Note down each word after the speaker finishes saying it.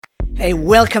Hey,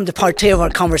 welcome to part 2 of our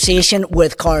conversation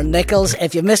with Carl Nichols.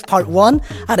 If you missed part 1,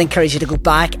 I'd encourage you to go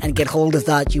back and get hold of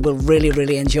that. You will really,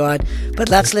 really enjoy it. But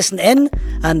let's listen in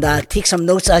and take some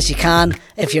notes as you can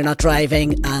if you're not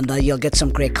driving, and you'll get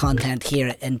some great content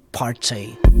here in part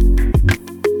 2.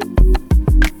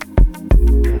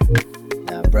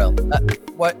 Bro,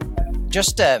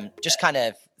 just kind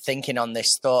of thinking on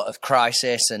this thought of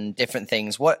crisis and different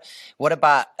things. What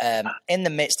about in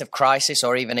the midst of crisis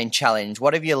or even in challenge?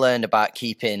 What have you learned about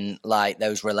keeping like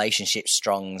those relationships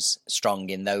strong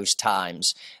in those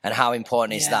times, and how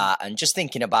important is that? And just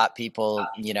thinking about people,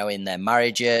 in their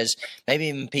marriages, maybe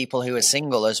even people who are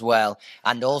single as well,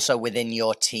 and also within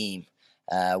your team.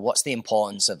 What's the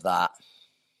importance of that?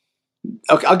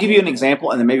 Okay, I'll give you an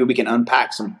example, and then maybe we can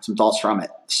unpack some thoughts from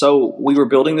it. So we were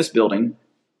building this building.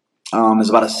 It's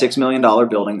about a $6 million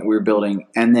building that we were building,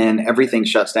 and then everything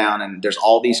shuts down, and there's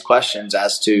all these questions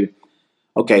as to,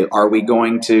 okay, are we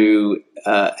going to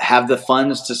have the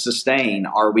funds to sustain?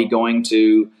 Are we going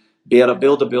to be able to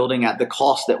build a building at the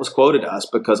cost that was quoted to us?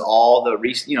 Because all the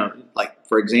like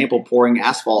for example, pouring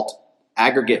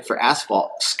aggregate for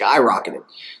asphalt skyrocketed.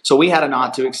 So we had a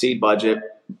not to exceed budget.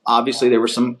 Obviously, there were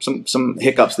some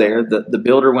hiccups there. The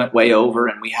builder went way over,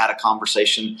 and we had a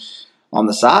conversation on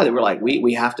the side that we're like,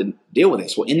 we have to deal with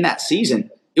this. Well, in that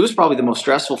season, it was probably the most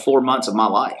stressful 4 months of my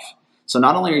life. So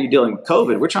not only are you dealing with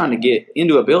COVID, we're trying to get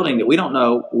into a building that we don't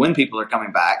know when people are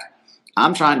coming back.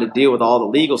 I'm trying to deal with all the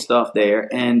legal stuff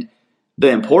there. And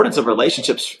the importance of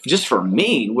relationships, just for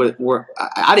me,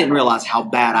 I didn't realize how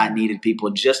bad I needed people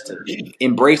just to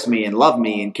embrace me and love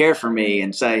me and care for me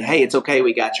and say, hey, it's okay,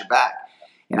 we got your back.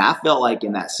 And I felt like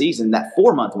in that season, that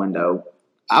 4-month window,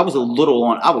 I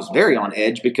was very on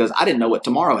edge because I didn't know what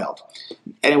tomorrow held.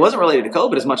 And it wasn't related to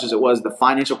COVID as much as it was the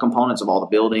financial components of all the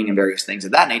building and various things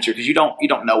of that nature, because you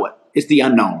don't know it. It's the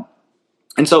unknown.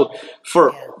 And so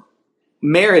for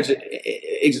marriage,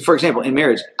 for example, in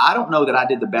marriage, I don't know that I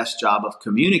did the best job of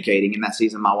communicating in that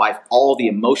season to my wife all the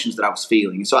emotions that I was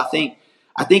feeling. And so I think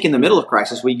in the middle of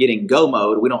crisis, we get in go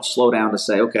mode. We don't slow down to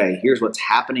say, okay, here's what's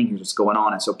happening, here's what's going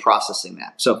on. And so processing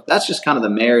that. So that's just kind of the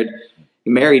married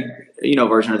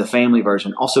version or the family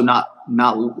version. Also not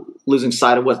losing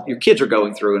sight of what your kids are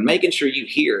going through and making sure you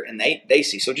hear and they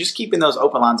see. So just keeping those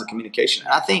open lines of communication.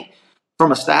 And I think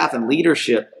from a staff and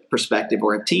leadership perspective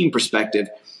or a team perspective,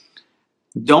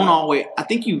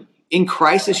 in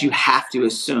crisis, you have to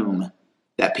assume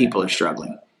that people are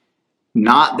struggling.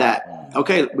 Not that,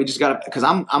 okay, we just got to, because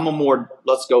I'm a more,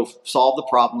 let's go solve the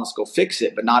problem, let's go fix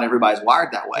it, but not everybody's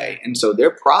wired that way. And so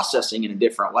they're processing in a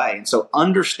different way. And so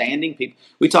understanding people,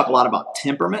 we talk a lot about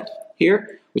temperament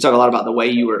here. We talk a lot about the way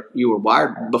you were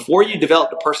wired. Before you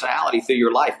developed a personality through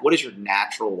your life, what is your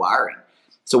natural wiring?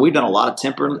 So we've done a lot of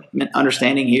temperament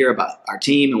understanding here about our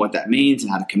team and what that means and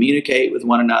how to communicate with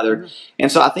one another. And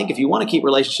so I think if you want to keep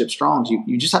relationships strong,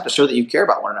 you just have to show that you care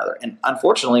about one another. And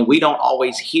unfortunately, we don't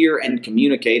always hear and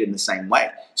communicate in the same way.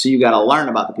 So you got to learn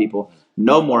about the people,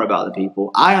 know more about the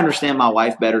people. I understand my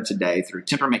wife better today through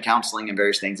temperament counseling and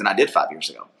various things than I did 5 years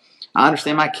ago. I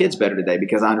understand my kids better today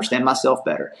because I understand myself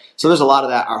better. So there's a lot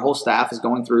of that. Our whole staff is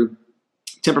going through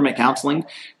temperament counseling.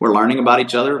 We're learning about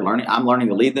each other. I'm learning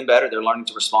to lead them better. They're learning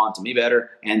to respond to me better,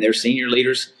 and they're senior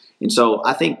leaders. And so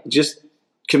I think just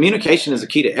communication is the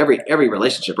key to every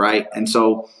relationship, right? And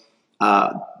so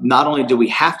not only do we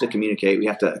have to communicate, we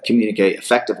have to communicate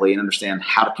effectively and understand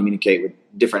how to communicate with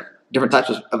different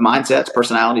types of mindsets,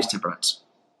 personalities, temperaments.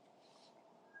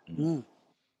 Mm.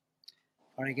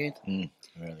 Very good.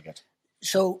 Really good.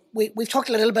 So we've talked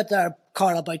a little bit there,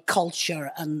 Carl, about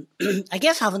culture, and I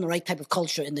guess having the right type of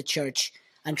culture in the church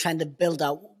and trying to build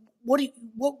out.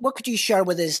 What could you share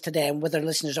with us today and with our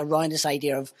listeners around this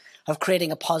idea of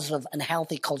creating a positive and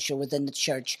healthy culture within the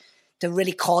church to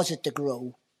really cause it to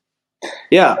grow?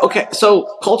 Yeah. Okay.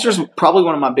 So culture is probably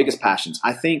one of my biggest passions.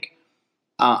 I think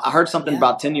I heard something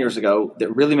about 10 years ago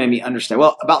that really made me understand.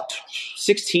 Well, about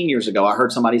 16 years ago, I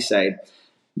heard somebody say,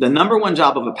 the number one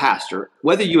job of a pastor,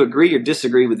 whether you agree or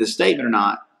disagree with this statement or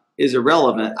not, is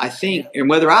irrelevant, I think, and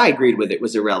whether I agreed with it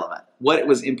was irrelevant. What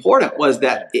was important was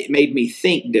that it made me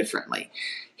think differently.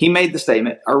 He made the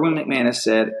statement, Erwin McManus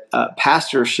said,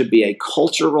 pastors should be a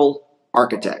cultural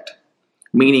architect,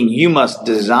 meaning you must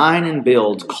design and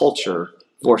build culture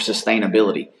for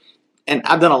sustainability. And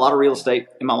I've done a lot of real estate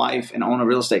in my life and own a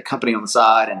real estate company on the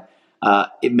side, and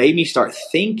it made me start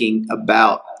thinking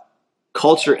about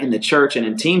culture in the church and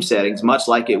in team settings, much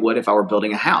like it would if I were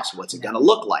building a house. What's it going to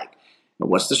look like?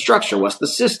 What's the structure? What's the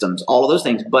systems? All of those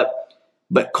things.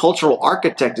 But cultural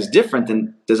architect is different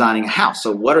than designing a house.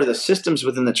 So what are the systems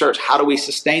within the church? How do we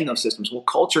sustain those systems? Well,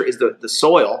 culture is the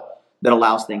soil that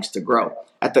allows things to grow.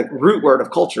 At the root word of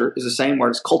culture is the same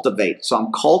word as cultivate. So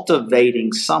I'm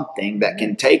cultivating something that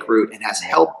can take root and has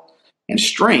help and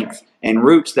strength and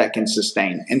roots that can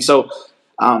sustain. And so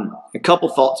a couple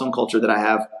thoughts on culture that I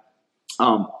have.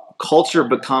 Culture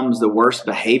becomes the worst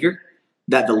behavior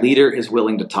that the leader is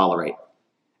willing to tolerate.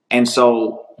 And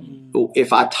so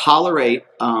if I tolerate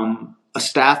a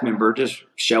staff member just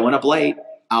showing up late,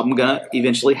 I'm going to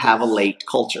eventually have a late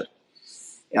culture.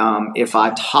 If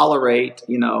I tolerate,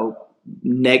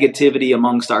 negativity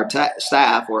amongst our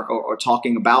staff or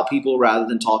talking about people rather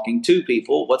than talking to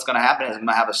people, what's going to happen is I'm going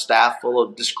to have a staff full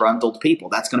of disgruntled people.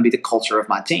 That's going to be the culture of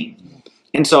my team.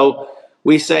 And so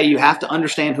we say you have to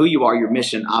understand who you are, your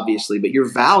mission, obviously, but your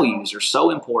values are so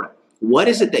important. What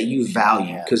is it that you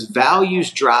value? Because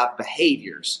values drive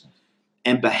behaviors,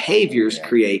 and behaviors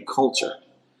create culture.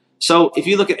 So if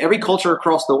you look at every culture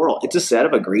across the world, it's a set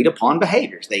of agreed upon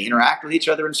behaviors. They interact with each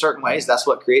other in certain ways. That's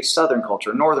what creates Southern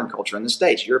culture, Northern culture in the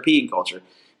States, European culture,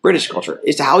 British culture.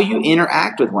 It's how you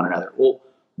interact with one another. Well,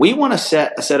 we want to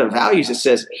set a set of values that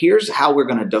says, here's how we're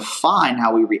going to define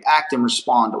how we react and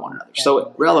respond to one another.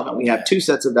 So relevant, we have two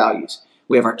sets of values.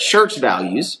 We have our church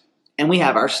values and we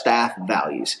have our staff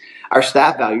values. Our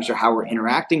staff values are how we're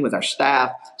interacting with our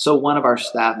staff. So one of our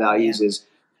staff values is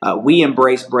we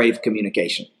embrace brave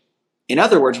communication. In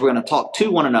other words, we're going to talk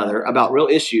to one another about real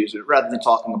issues rather than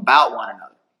talking about one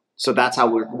another. So that's how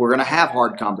we're going to have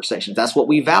hard conversations. That's what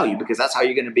we value because that's how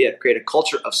you're going to create a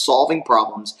culture of solving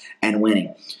problems and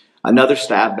winning. Another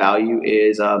staff value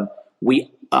is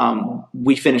we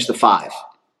finish the 5.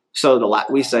 So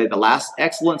we say the last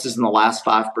excellence is in the last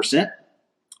 5%.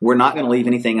 We're not going to leave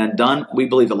anything undone. We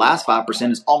believe the last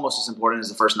 5% is almost as important as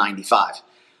the first 95.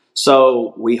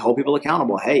 So we hold people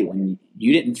accountable. Hey, when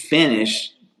you didn't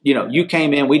finish, you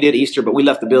came in, we did Easter, but we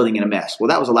left the building in a mess. Well,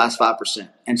 that was the last 5%.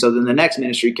 And so then the next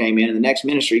ministry came in and the next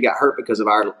ministry got hurt because of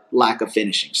our lack of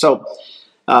finishing. So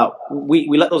we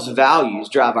let those values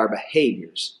drive our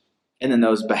behaviors, and then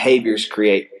those behaviors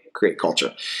create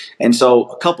culture. And so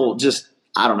a couple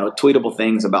tweetable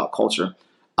things about culture.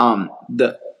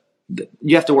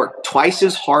 You have to work twice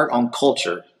as hard on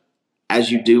culture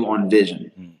as you do on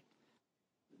vision,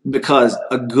 because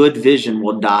a good vision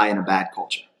will die in a bad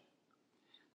culture.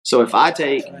 So if I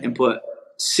take and put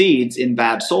seeds in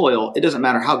bad soil, it doesn't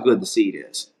matter how good the seed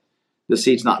is. The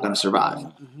seed's not going to survive.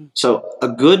 So a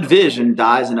good vision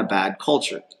dies in a bad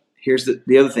culture. Here's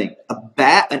the other thing.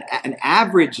 An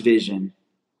average vision,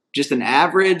 just an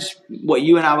average, what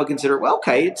you and I would consider, well,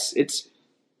 okay, it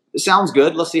sounds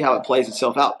good. Let's see how it plays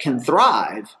itself out, can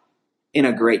thrive in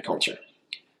a great culture.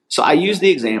 So I use the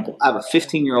example. I have a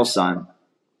 15-year-old son,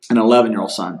 an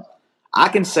 11-year-old son. I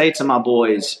can say to my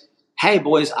boys, hey,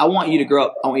 boys, I want you to grow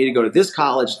up. I want you to go to this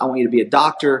college. I want you to be a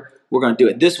doctor. We're going to do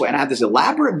it this way. And I have this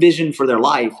elaborate vision for their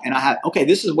life. And I have, okay,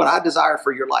 this is what I desire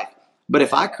for your life. But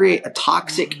if I create a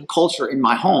toxic culture in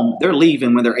my home, they're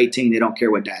leaving when they're 18. They don't care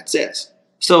what dad says.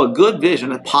 So a good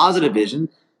vision, a positive vision,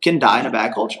 can die in a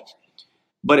bad culture.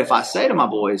 But if I say to my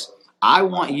boys, I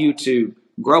want you to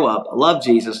grow up, love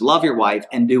Jesus, love your wife,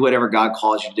 and do whatever God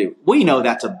calls you to do. We know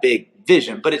that's a big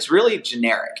vision, but it's really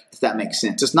generic, if that makes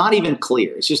sense. It's not even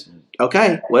clear. It's just,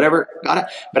 okay, whatever, got it.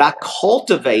 But I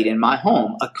cultivate in my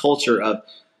home a culture of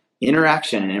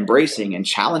interaction and embracing and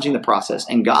challenging the process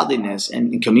and godliness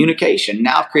and communication.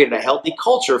 Now I've created a healthy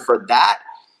culture for that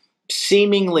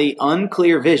seemingly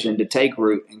unclear vision to take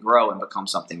root and grow and become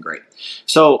something great.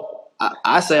 So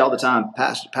I say all the time,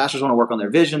 pastors want to work on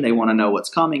their vision. They want to know what's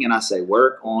coming. And I say,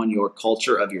 work on your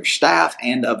culture of your staff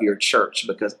and of your church,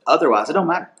 because otherwise it don't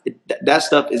matter. That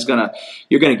stuff is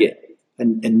you're going to get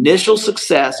an initial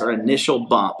success or initial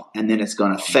bump, and then it's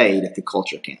going to fade if the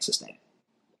culture can't sustain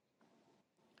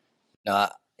it.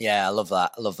 Yeah, I love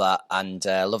that. And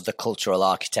I love the cultural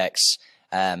architects.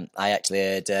 I actually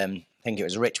heard, I think it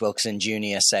was Rich Wilkerson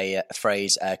Jr. say a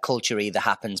phrase, culture either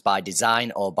happens by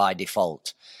design or by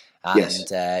default. And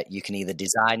yes. You can either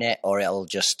design it or it'll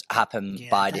just happen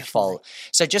by default.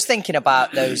 So just thinking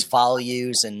about those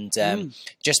values and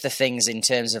just the things in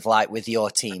terms of like with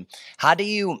your team, how do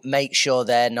you make sure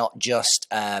they're not just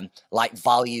like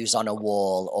values on a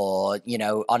wall or,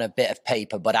 on a bit of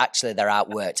paper, but actually they're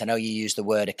outworked? I know you use the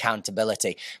word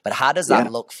accountability, but how does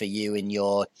that look for you in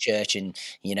your church and,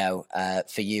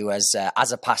 for you as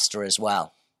a pastor as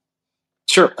well?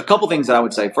 Sure. A couple things that I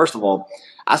would say. First of all,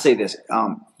 I say this,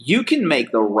 you can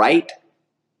make the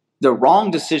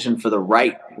wrong decision for the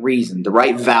right reason, the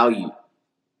right value,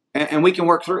 and we can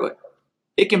work through it.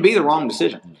 It can be the wrong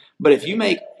decision. But if you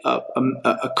make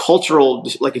a cultural,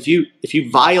 like if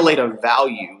you violate a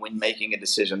value when making a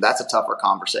decision, that's a tougher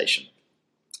conversation.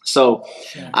 So,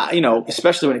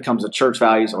 especially when it comes to church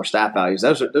values or staff values,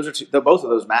 both of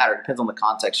those matter. It depends on the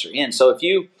context you're in. So if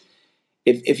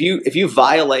you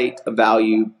violate a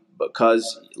value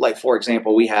because, like, for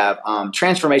example, we have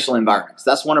transformational environments.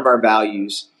 That's one of our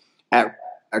values at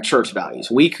our church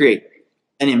values. We create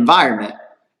an environment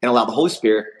and allow the Holy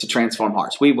Spirit to transform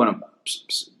hearts. We want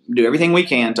to do everything we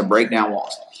can to break down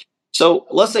walls. So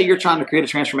let's say you're trying to create a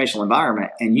transformational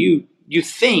environment and you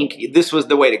think this was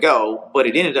the way to go, but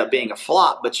it ended up being a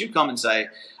flop. But you come and say,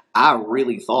 I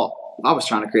really thought I was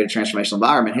trying to create a transformational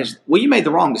environment. Well, you made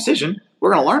the wrong decision.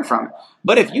 We're going to learn from it.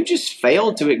 But if you just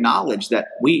failed to acknowledge that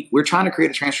we're trying to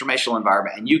create a transformational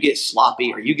environment and you get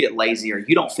sloppy or you get lazy or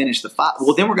you don't finish the fight,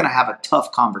 well, then we're going to have a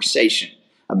tough conversation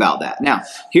about that. Now,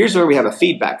 here's where we have a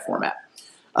feedback format.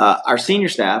 Our senior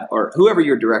staff or whoever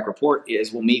your direct report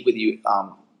is will meet with you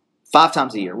 5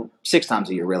 times a year, 6 times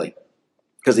a year, really,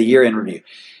 because a year in review.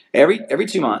 Every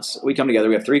 2 months, we come together.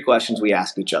 We have 3 questions we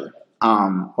ask each other,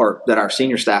 or that our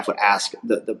senior staff would ask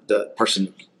the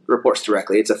person who reports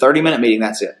directly. It's a 30-minute meeting.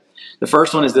 That's it. The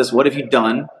first one is this: what have you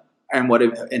done,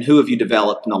 and who have you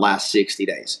developed in the last 60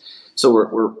 days?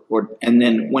 So and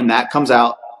then when that comes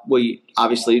out, we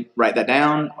obviously write that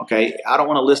down. Okay, I don't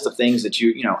want a list of things that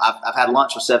I've had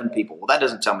lunch with 7 people. Well, that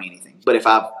doesn't tell me anything. But if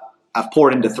I've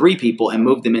poured into 3 people and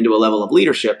moved them into a level of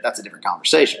leadership, that's a different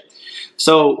conversation.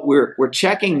 So we're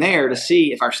checking there to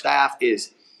see if our staff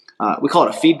is, we call it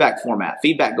a feedback format.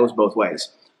 Feedback goes both ways.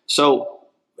 So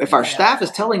if our staff is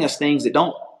telling us things that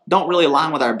don't really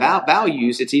align with our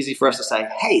values, it's easy for us to say,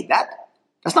 hey,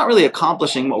 that's not really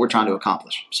accomplishing what we're trying to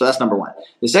accomplish. So that's number one.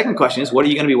 The second question is, what are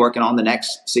you going to be working on the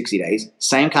next 60 days?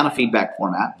 Same kind of feedback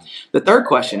format. The third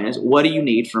question is, what do you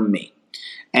need from me?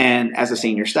 And as a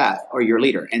senior staff or your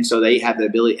leader. And so they have the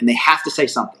ability, and they have to say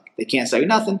something. They can't say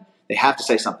nothing. They have to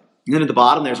say something. And then at the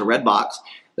bottom, there's a red box.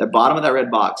 The bottom of that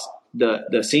red box,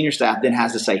 the senior staff then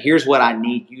has to say, here's what I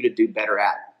need you to do better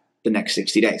at the next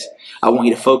 60 days. I want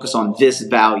you to focus on this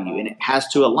value. And it has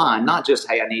to align, not just,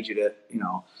 hey, I need you to,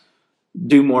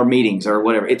 do more meetings or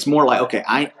whatever. It's more like,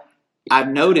 okay, I've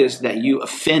noticed that you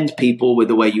offend people with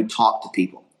the way you talk to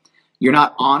people. You're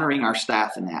not honoring our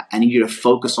staff in that. I need you to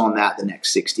focus on that the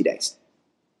next 60 days.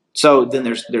 So then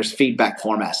there's feedback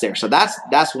formats there. So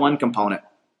that's one component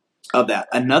of that.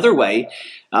 Another way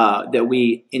that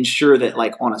we ensure that,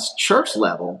 like, on a church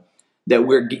level, that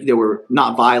we're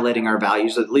not violating our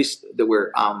values, at least that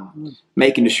we're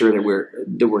making sure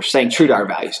that we're staying true to our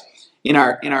values. In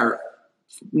our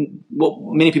what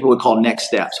many people would call next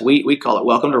steps, we call it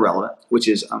Welcome to Relevant, which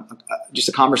is just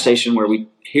a conversation where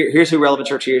here's who Relevant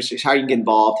Church is, here's how you can get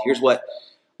involved, here's what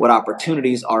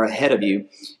opportunities are ahead of you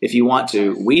if you want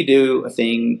to. We do a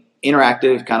thing,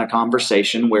 interactive kind of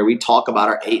conversation where we talk about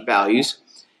our 8 values,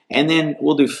 and then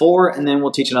we'll do 4, and then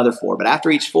we'll teach another 4. But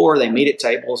after each 4, they meet at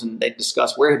tables and they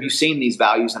discuss, where have you seen these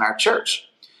values in our church?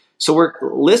 So we're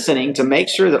listening to make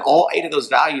sure that all 8 of those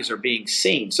values are being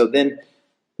seen. So then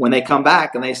when they come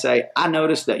back and they say, I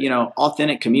noticed that,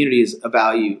 authentic community is a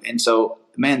value. And so,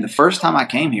 man, the first time I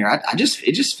came here, it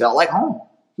just felt like home.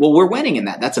 Well, we're winning in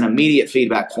that. That's an immediate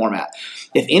feedback format.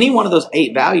 If any one of those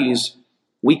 8 values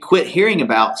we quit hearing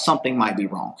about, something might be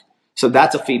wrong. So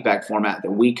that's a feedback format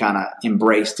that we kind of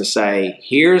embrace to say,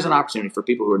 here's an opportunity for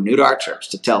people who are new to our church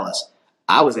to tell us,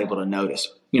 I was able to notice,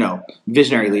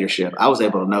 visionary leadership. I was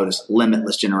able to notice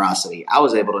limitless generosity. I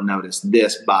was able to notice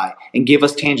this and give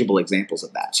us tangible examples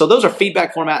of that. So those are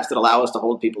feedback formats that allow us to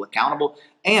hold people accountable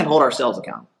and hold ourselves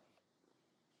accountable.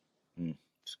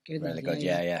 Good, really good.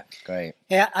 Yeah. Great.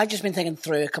 Yeah, I've just been thinking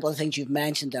through a couple of things you've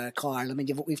mentioned there, Carl. I mean,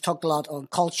 we've talked a lot on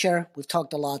culture. We've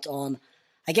talked a lot on,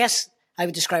 I guess I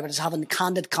would describe it as having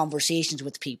candid conversations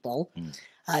with people,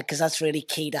 because that's really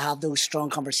key, to have those strong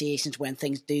conversations when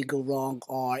things do go wrong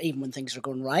or even when things are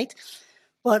going right.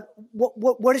 But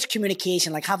what is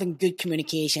communication, like having good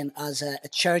communication as a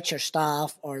church or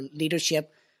staff or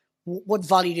leadership? What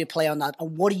value do you play on that?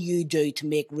 And what do you do to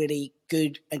make really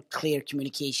good and clear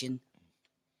communication?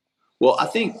 Well, I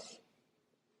think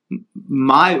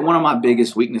one of my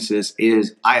biggest weaknesses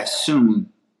is I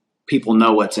assume people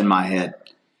know what's in my head.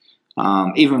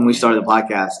 Even when we started the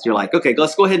podcast, you're like, okay,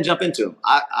 let's go ahead and jump into them.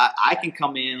 I can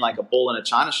come in like a bull in a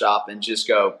china shop and just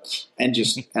go and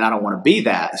I don't want to be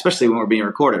that, especially when we're being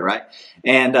recorded, right?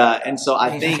 And so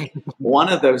I think one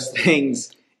of those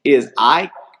things is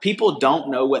people don't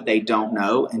know what they don't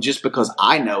know, and just because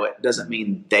I know it doesn't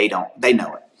mean they know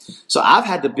it. So I've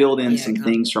had to build in some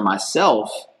things for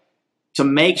myself to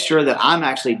make sure that I'm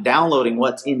actually downloading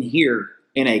what's in here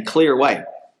in a clear way.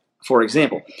 For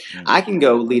example, I can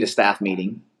go lead a staff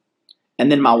meeting,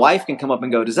 and then my wife can come up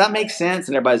and go, does that make sense?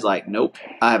 And everybody's like, nope,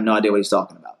 I have no idea what he's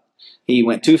talking about. He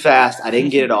went too fast. I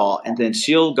didn't get it all. And then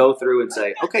she'll go through and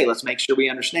say, okay, let's make sure we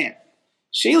understand.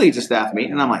 She leads a staff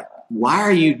meeting, and I'm like, why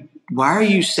are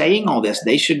you saying all this?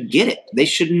 They should get it. They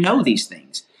should know these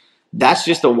things. That's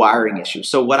just a wiring issue.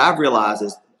 So what I've realized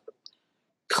is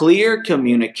clear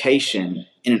communication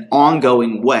in an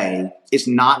ongoing way is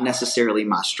not necessarily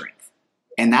my strength.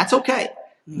 And that's okay.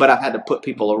 But I've had to put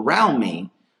people around me,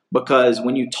 because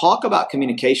when you talk about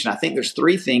communication, I think there's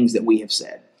 3 things that we have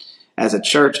said. As a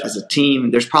church, as a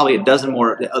team, there's probably a dozen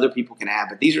more that other people can add,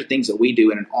 but these are things that we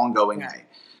do in an ongoing way.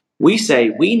 We say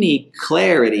we need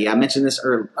clarity. I mentioned this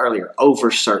earlier,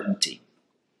 over certainty.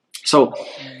 So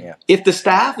if the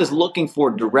staff is looking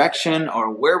for direction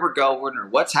or where we're going or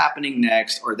what's happening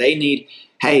next, or they need,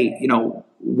 hey,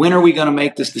 when are we going to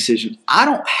make this decision? I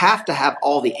don't have to have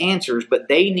all the answers, but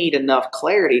they need enough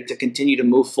clarity to continue to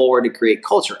move forward to create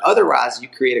culture. Otherwise, you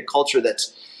create a culture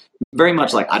that's very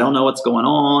much like, I don't know what's going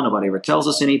on. Nobody ever tells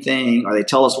us anything, or they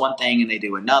tell us one thing and they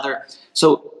do another.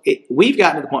 So we've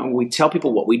gotten to the point where we tell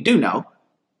people what we do know,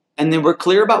 and then we're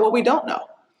clear about what we don't know.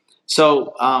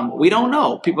 So we don't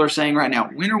know. People are saying right now,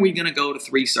 when are we going to go to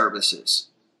 3 services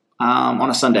on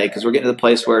a Sunday? Because we're getting to the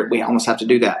place where we almost have to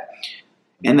do that.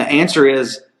 And the answer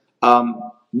is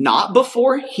not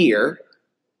before here,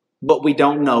 but we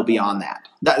don't know beyond that.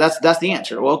 That's the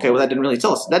answer. Well, okay, that didn't really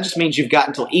tell us. That just means you've got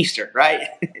until Easter, right,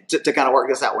 to kind of work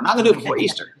this out. We're not going to do it before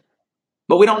Easter,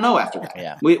 but we don't know after that.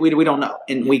 Yeah. We don't know,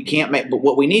 and we can't make. But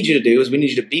what we need you to do is we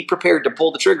need you to be prepared to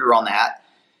pull the trigger on that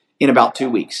in about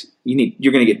 2 weeks.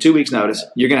 You're going to get 2 weeks notice.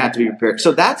 You're going to have to be prepared.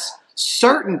 So that's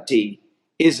certainty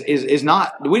is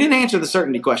not. We didn't answer the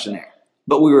certainty question there,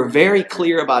 but we were very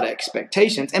clear about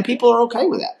expectations, and people are okay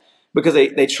with that, because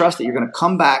they trust that you're going to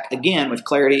come back again with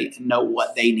clarity and know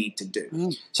what they need to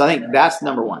do. So I think that's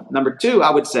number 1. Number 2,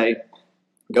 I would say,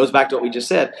 goes back to what we just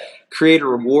said, create a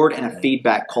reward and a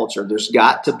feedback culture. There's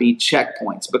got to be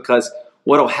checkpoints, because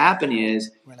what will happen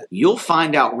is you'll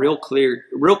find out real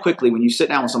quickly when you sit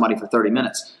down with somebody for 30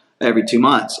 minutes every 2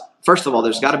 months. First of all,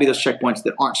 there's got to be those checkpoints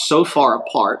that aren't so far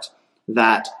apart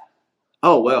that,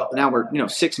 oh, well, now we're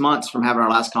 6 months from having our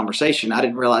last conversation. I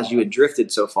didn't realize you had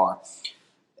drifted so far.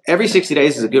 Every 60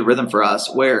 days is a good rhythm for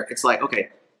us, where it's like, okay,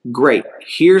 great.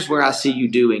 Here's where I see you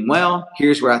doing well.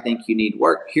 Here's where I think you need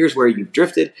work. Here's where you've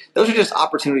drifted. Those are just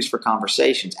opportunities for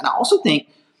conversations. And I also think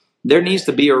there needs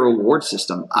to be a reward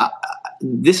system.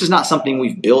 This is not something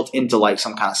we've built into like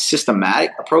some kind of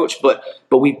systematic approach, but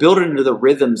we build it into the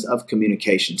rhythms of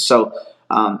communication. So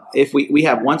if we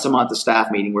have once a month a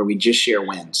staff meeting where we just share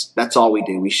wins. That's all we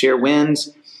do. We share wins,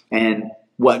 and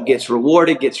what gets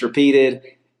rewarded gets repeated.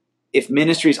 If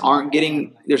ministries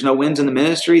there's no wins in the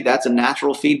ministry, that's a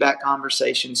natural feedback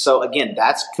conversation. So again,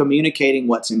 that's communicating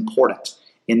what's important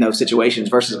in those situations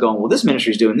versus going, well, this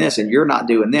ministry is doing this and you're not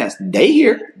doing this. They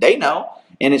hear, they know,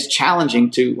 and it's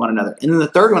challenging to one another. And then the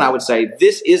third one, I would say,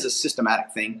 this is a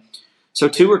systematic thing. So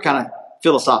 2 are kind of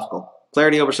philosophical,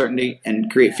 clarity over certainty,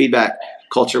 and create feedback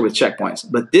culture with checkpoints.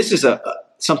 But this is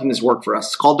something that's worked for us.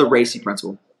 It's called the RACI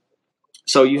principle.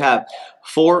 So you have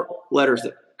 4 letters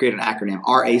that create an acronym,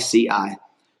 RACI.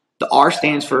 The R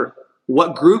stands for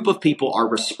what group of people are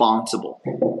responsible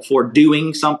for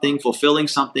doing something, fulfilling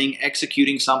something,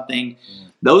 executing something.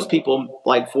 Those people,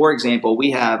 like, for example, we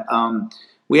have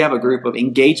a group of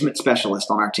engagement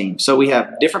specialists on our team. So we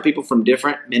have different people from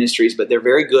different ministries, but they're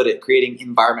very good at creating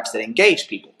environments that engage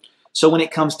people. So when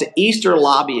it comes to Easter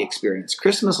lobby experience,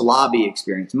 Christmas lobby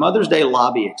experience, Mother's Day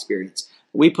lobby experience,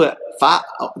 we put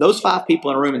those 5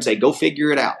 people in a room and say, go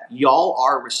figure it out. Y'all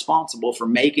are responsible for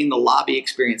making the lobby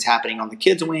experience happening on the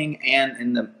kids wing and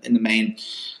in the main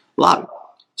lobby.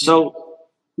 So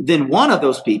then one of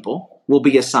those people will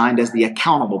be assigned as the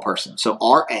accountable person. So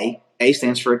RA, A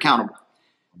stands for accountable.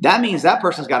 That means that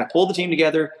person's got to pull the team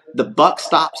together. The buck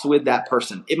stops with that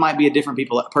person. It might be a different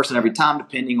person every time,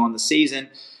 depending on the season.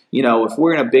 If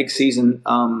we're in a big season,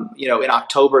 in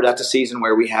October, that's a season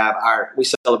where we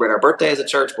celebrate our birthday as a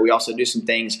church, but we also do some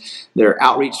things that are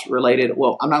outreach related.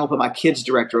 Well, I'm not going to put my kids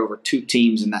director over 2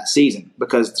 teams in that season,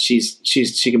 because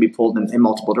she can be pulled in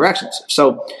multiple directions.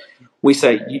 So we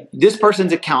say, this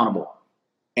person's accountable,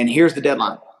 and here's the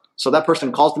deadline. So that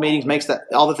person calls the meetings, makes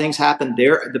all the things happen.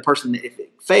 They're the person that, if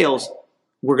it fails,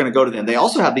 we're going to go to them. They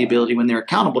also have the ability, when they're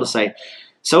accountable, to say,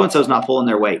 so-and-so's not pulling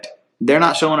their weight. They're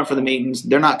not showing up for the meetings.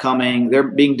 They're not coming. They're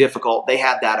being difficult. They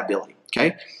have that ability.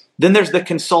 Okay. Then there's the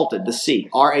consulted, the C,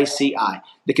 RACI,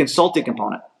 the consulted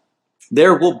component.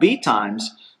 There will be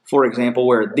times, for example,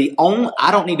 where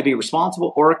I don't need to be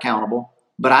responsible or accountable,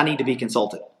 but I need to be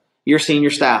consulted. Your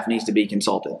senior staff needs to be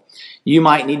consulted. You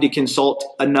might need to consult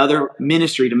another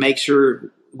ministry to make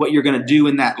sure what you're going to do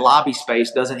in that lobby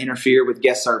space doesn't interfere with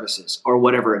guest services or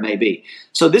whatever it may be.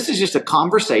 So this is just a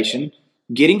conversation,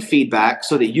 getting feedback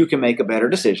so that you can make a better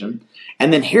decision.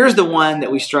 And then here's the one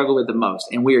that we struggle with the most,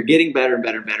 and we are getting better and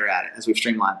better and better at it as we've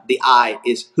streamlined. The I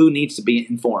is who needs to be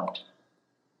informed.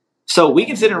 So we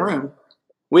can sit in a room,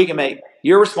 we can make,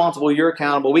 you're responsible, you're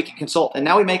accountable, we can consult, and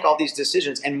now we make all these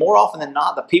decisions. And more often than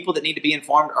not, the people that need to be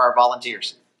informed are our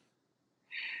volunteers.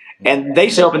 And they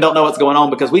show up and don't know what's going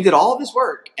on because we did all of this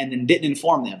work and then didn't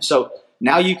inform them. So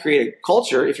now you create a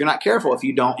culture, if you're not careful, if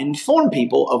you don't inform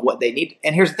people of what they need.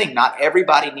 And here's the thing, not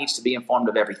everybody needs to be informed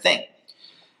of everything.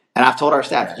 And I've told our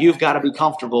staff, you've got to be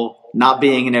comfortable not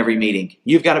being in every meeting.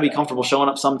 You've got to be comfortable showing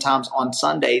up sometimes on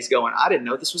Sundays going, I didn't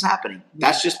know this was happening.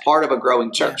 That's just part of a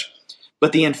growing church.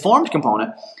 But the informed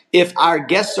component, if our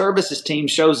guest services team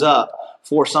shows up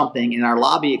for something and our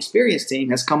lobby experience team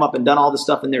has come up and done all this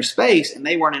stuff in their space and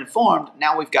they weren't informed,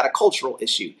 now we've got a cultural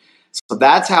issue. So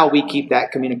that's how we keep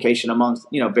that communication amongst,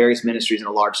 various ministries in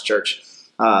a large church.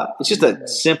 It's just a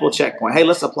simple checkpoint. Hey,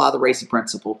 let's apply the RACI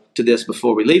principle to this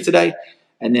before we leave today.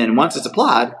 And then once it's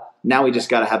applied, now we just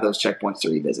got to have those checkpoints to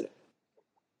revisit it.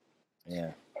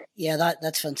 Yeah. Yeah,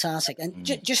 that's fantastic. And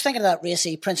just thinking of that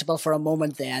RACI principle for a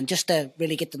moment then, just to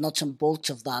really get the nuts and bolts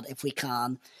of that if we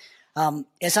can.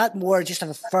 Is that more just of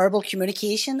a verbal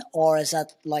communication, or is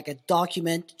that like a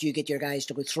document? Do you get your guys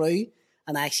to go through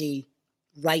and actually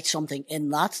write something in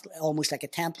that, almost like a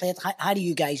template? How do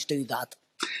you guys do that?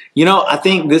 I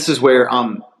think this is where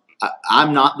I'm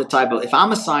not the type of, if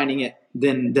I'm assigning it,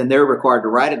 then they're required to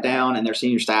write it down, and their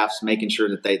senior staff's making sure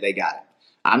that they got it.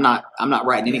 I'm not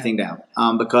writing anything down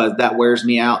because that wears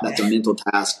me out. That's a mental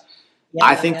task.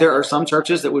 I think there are some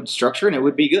churches that would structure, and it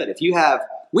would be good if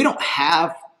we don't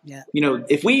have. Yeah.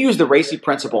 If we use the RACI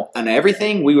principle and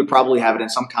everything, we would probably have it in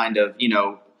some kind of,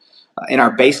 in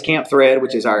our base camp thread,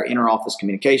 which is our inter-office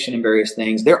communication and various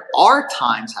things. There are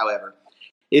times, however,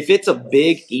 if it's a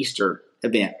big Easter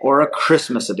event or a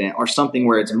Christmas event or something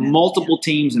where it's multiple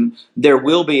teams, and there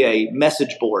will be a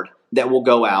message board that will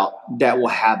go out that will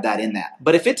have that in that.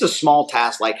 But if it's a small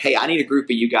task like, hey, I need a group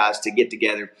of you guys to get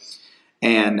together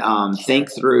and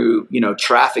think through,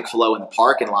 traffic flow in the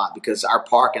parking lot because our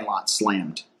parking lot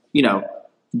slammed.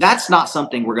 That's not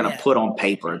something we're going to put on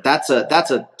paper. That's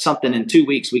a something in 2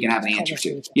 weeks we can have an answer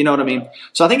to. You know what I mean?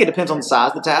 So I think it depends on the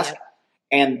size of the task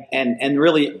and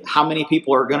really how many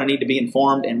people are going to need to be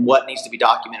informed and what needs to be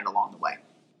documented along the way.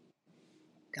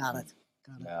 Got it.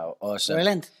 No, awesome.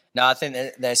 Brilliant. No, I think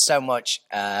there's so much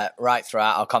right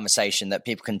throughout our conversation that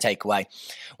people can take away.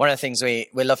 One of the things we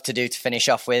love to do to finish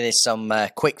off with is some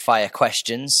quick fire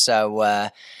questions. So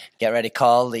get ready,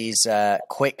 Carl. These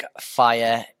quick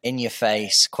fire, in your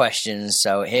face questions.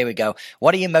 So here we go.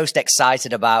 What are you most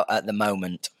excited about at the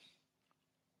moment?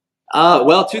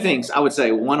 Well, two things. I would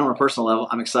say one, on a personal level,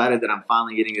 I'm excited that I'm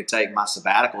finally getting to take my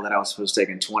sabbatical that I was supposed to take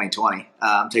in 2020.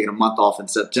 I'm taking a month off in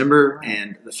September,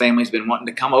 and the family's been wanting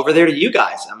to come over there to you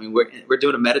guys. I mean, we're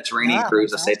doing a Mediterranean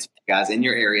cruise. I say to you guys in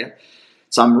your area.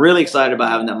 So I'm really excited about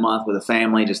having that month with a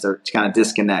family, just to kind of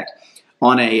disconnect.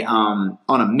 On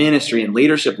a ministry and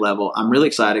leadership level, I'm really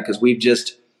excited because we've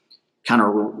just kind of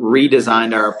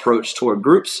redesigned our approach toward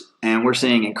groups, and we're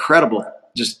seeing incredible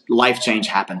just life change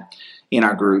happen in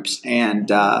our groups, and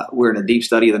we're in a deep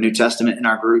study of the New Testament in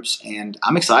our groups, and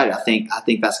I'm excited. I think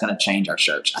that's going to change our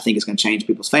church. I think it's going to change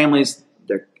people's families.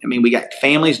 We got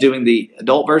families doing the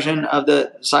adult version of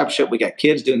the discipleship. We got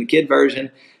kids doing the kid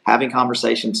version, having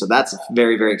conversations. So that's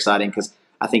very, very exciting because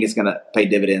I think it's going to pay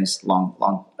dividends long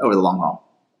over the long haul.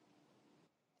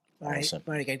 Awesome.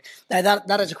 Very good. Now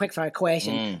that is a quick fire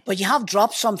question, but you have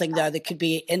dropped something there that could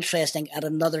be interesting at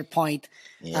another point,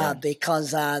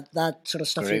 because that sort of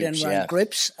stuff you're doing around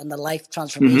groups and the life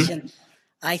transformation. Mm-hmm.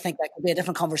 I think that could be a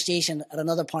different conversation at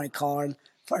another point, Carl,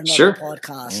 for another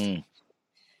podcast.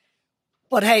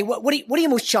 But hey, what are you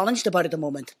most challenged about at the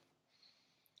moment?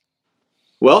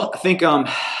 Well, I think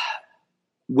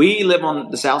we live on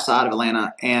the south side of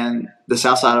Atlanta, and the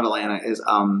south side of Atlanta is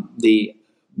the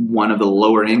one of the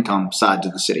lower income sides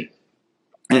of the city.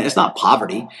 And it's not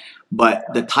poverty, but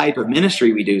the type of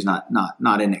ministry we do is not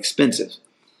inexpensive.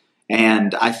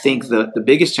 And I think the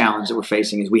biggest challenge that we're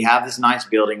facing is we have this nice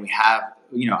building, we have,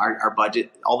 our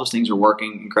budget, all those things are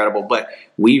working incredible, but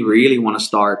we really want to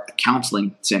start a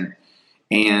counseling center.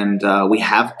 And we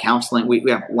have counseling. We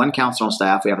have one counselor on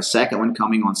staff. We have a second one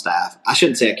coming on staff. I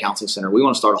shouldn't say a counseling center. We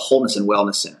want to start a wholeness and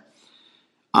wellness center.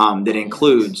 That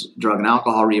includes drug and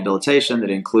alcohol rehabilitation, that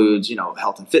includes,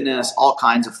 health and fitness, all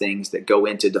kinds of things that go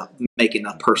into making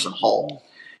a person whole.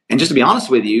 And just to be honest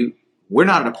with you, we're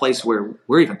not at a place where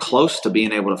we're even close to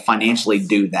being able to financially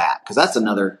do that, because that's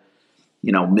another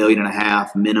 $1.5 million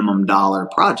minimum dollar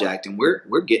project, and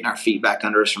we're getting our feet back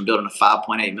under us from building a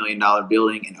 $5.8 million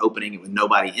building and opening it with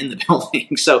nobody in the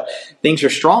building. So things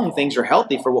are strong, things are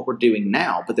healthy for what we're doing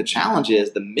now. But the challenge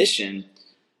is the mission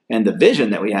and the vision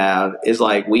that we have is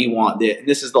like, we want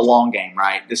this is the long game,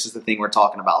 right? This is the thing we're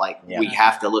talking about. Like, we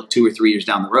have to look 2 or 3 years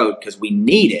down the road because we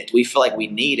need it. We feel like we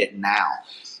need it now.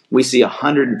 We see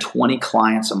 120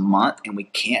 clients a month, and we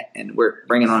can't. And we're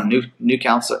bringing on a new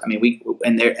counselor. I mean,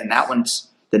 that one's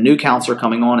the new counselor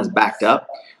coming on is backed up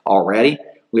already.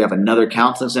 We have another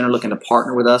counseling center looking to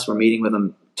partner with us. We're meeting with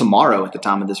them tomorrow at the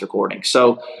time of this recording.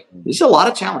 So there's a lot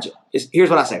of challenges. Here's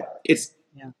what I say: it's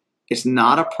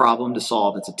not a problem to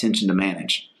solve; it's a tension to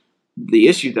manage. The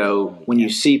issue, though, when you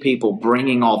see people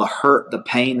bringing all the hurt, the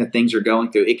pain that things are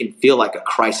going through, it can feel like a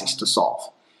crisis to solve.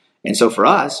 And so for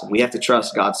us, we have to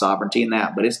trust God's sovereignty in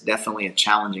that, but it's definitely a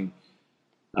challenging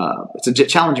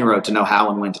road to know how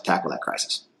and when to tackle that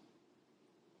crisis.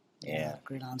 Yeah.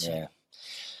 Great answer. Yeah.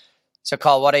 So,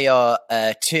 Carl, what are your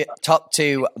top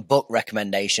 2 book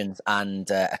recommendations and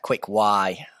a quick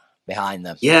why behind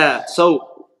them? Yeah.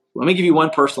 So let me give you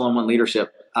one personal and one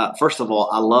leadership. First of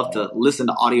all, I love to listen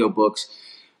to audiobooks,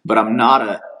 but I'm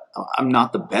not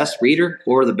the best reader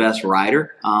or the best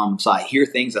writer. So I hear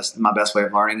things. That's my best way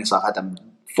of learning. So I've had to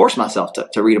force myself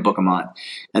to read a book a month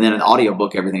and then an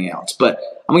audiobook, everything else. But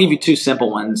I'm going to give you 2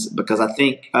 simple ones because I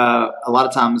think a lot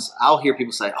of times I'll hear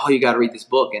people say, oh, you got to read this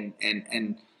book. And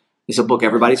it's a book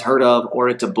everybody's heard of, or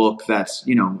it's a book that's,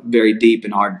 very deep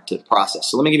and hard to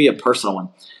process. So let me give you a personal one.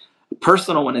 The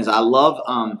personal one is I love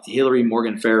Hillary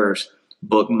Morgan Farrer's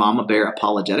book, Mama Bear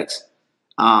Apologetics.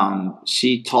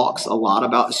 She talks a lot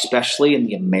about, especially in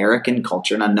the American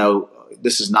culture, and I know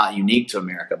this is not unique to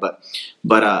America, but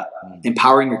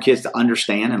empowering your kids to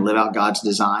understand and live out God's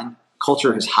design.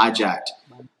 Culture has hijacked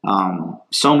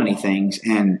so many things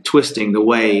and twisting the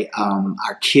way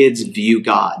our kids view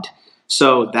God.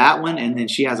 So that one, and then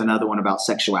she has another one about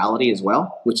sexuality as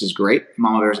well, which is great.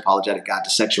 Mama Bear's Apologetic Guide to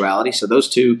Sexuality. So those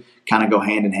 2 kind of go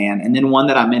hand in hand. And then one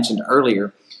that I mentioned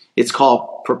earlier, it's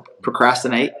called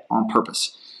Procrastinate on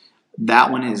Purpose.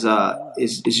 That one is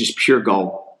just pure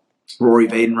gold. Rory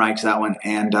Vaden writes that one,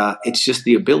 and it's just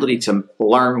the ability to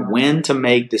learn when to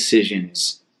make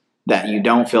decisions that you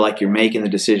don't feel like you're making the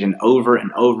decision over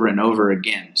and over and over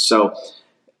again. So,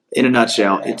 in a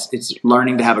nutshell, it's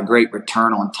learning to have a great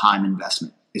return on time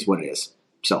investment is what it is.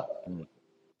 So,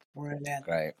 brilliant,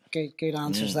 great, good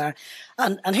answers there.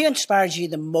 And who inspires you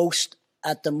the most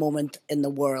at the moment in the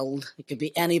world? It could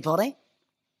be anybody.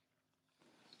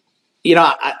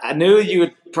 I knew you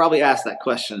would probably ask that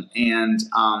question, and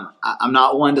I'm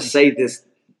not one to say this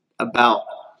about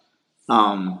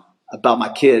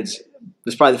my kids.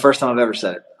 It's probably the first time I've ever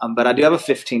said it, but I do have a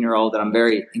 15-year-old that I'm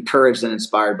very encouraged and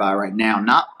inspired by right now.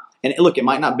 And look, it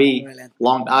might not be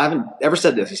long. I haven't ever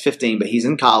said this. He's 15, but he's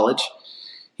in college.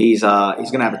 He's going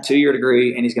to have a 2-year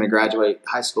degree, and he's going to graduate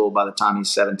high school by the time he's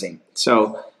 17.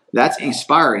 So that's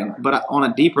inspiring. But on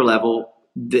a deeper level,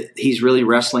 he's really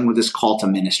wrestling with this call to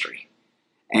ministry.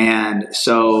 And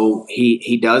so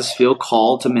he does feel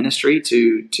called to ministry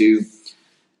to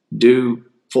do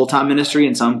full-time ministry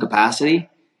in some capacity.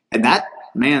 And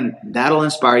that'll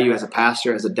inspire you as a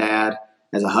pastor, as a dad,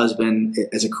 as a husband,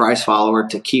 as a Christ follower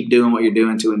to keep doing what you're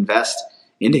doing, to invest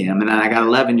into him. And then I got an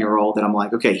 11-year-old that I'm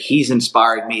like, okay, he's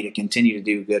inspiring me to continue to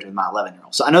do good with my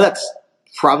 11-year-old. So I know that's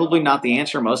probably not the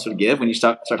answer most would give when you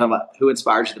start talking about who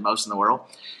inspires you the most in the world.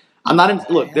 I'm not in,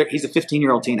 look, he's a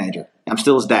 15-year-old teenager. I'm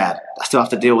still his dad. I still have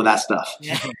to deal with that stuff.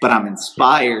 Yeah. But I'm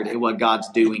inspired at what God's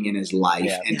doing in his life.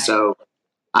 Yeah. And so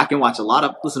I can listen to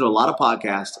a lot of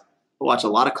podcasts, watch a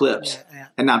lot of clips,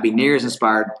 and not be near as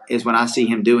inspired as when I see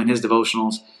him doing his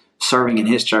devotionals, serving in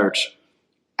his church,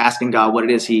 asking God what it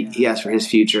is he has for his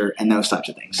future, and those types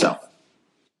of things. So.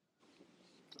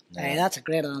 Hey, that's a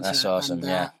great answer. That's awesome,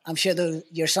 and, I'm sure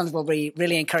your sons will be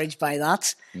really encouraged by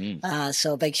that.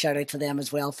 So a big shout out to them as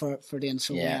well for doing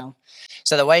so well.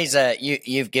 So the ways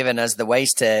you've given us, the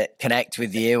ways to connect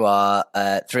with you are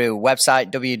through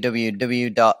website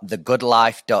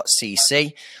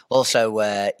www.thegoodlife.cc.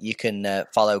 Also, you can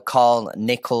follow Carl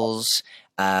Nichols,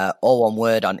 all one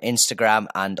word, on Instagram,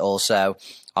 and also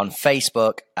on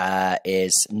Facebook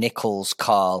is Nichols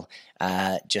Carl.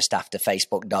 Just after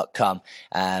facebook.com.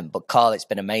 But Carl, it's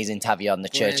been amazing to have you on the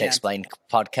Church Explained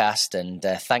podcast, and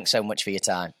thanks so much for your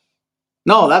time.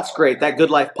 No, that's great. That Good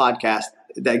Life podcast,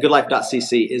 that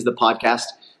goodlife.cc is the podcast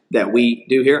that we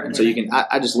do here. And so you can,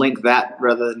 I just link that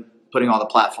rather than putting all the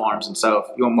platforms. And so if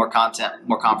you want more content,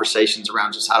 more conversations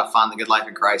around just how to find the good life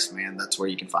in Christ, man, that's where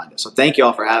you can find it. So thank you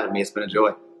all for having me. It's been a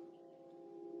joy.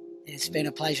 It's been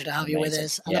a pleasure to have you with Amazing.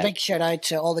 us. And a big shout out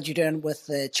to all that you're doing with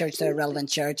the church there, Relevant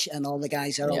Church, and all the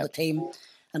guys there, all the team,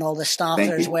 and all the staff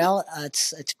there as well.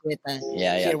 It's great to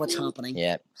hear what's happening.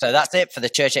 Yeah. So that's it for the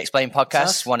Church Explained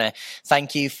podcast. Want to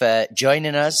thank you for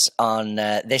joining us on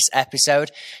this episode.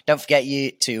 Don't forget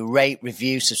you to rate,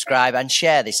 review, subscribe, and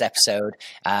share this episode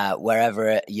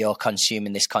wherever you're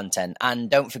consuming this content. And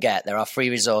don't forget, there are free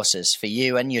resources for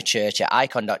you and your church at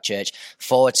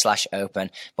icon.church/open.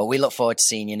 But we look forward to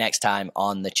seeing you next time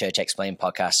on the Church Explained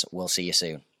podcast. We'll see you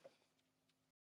soon.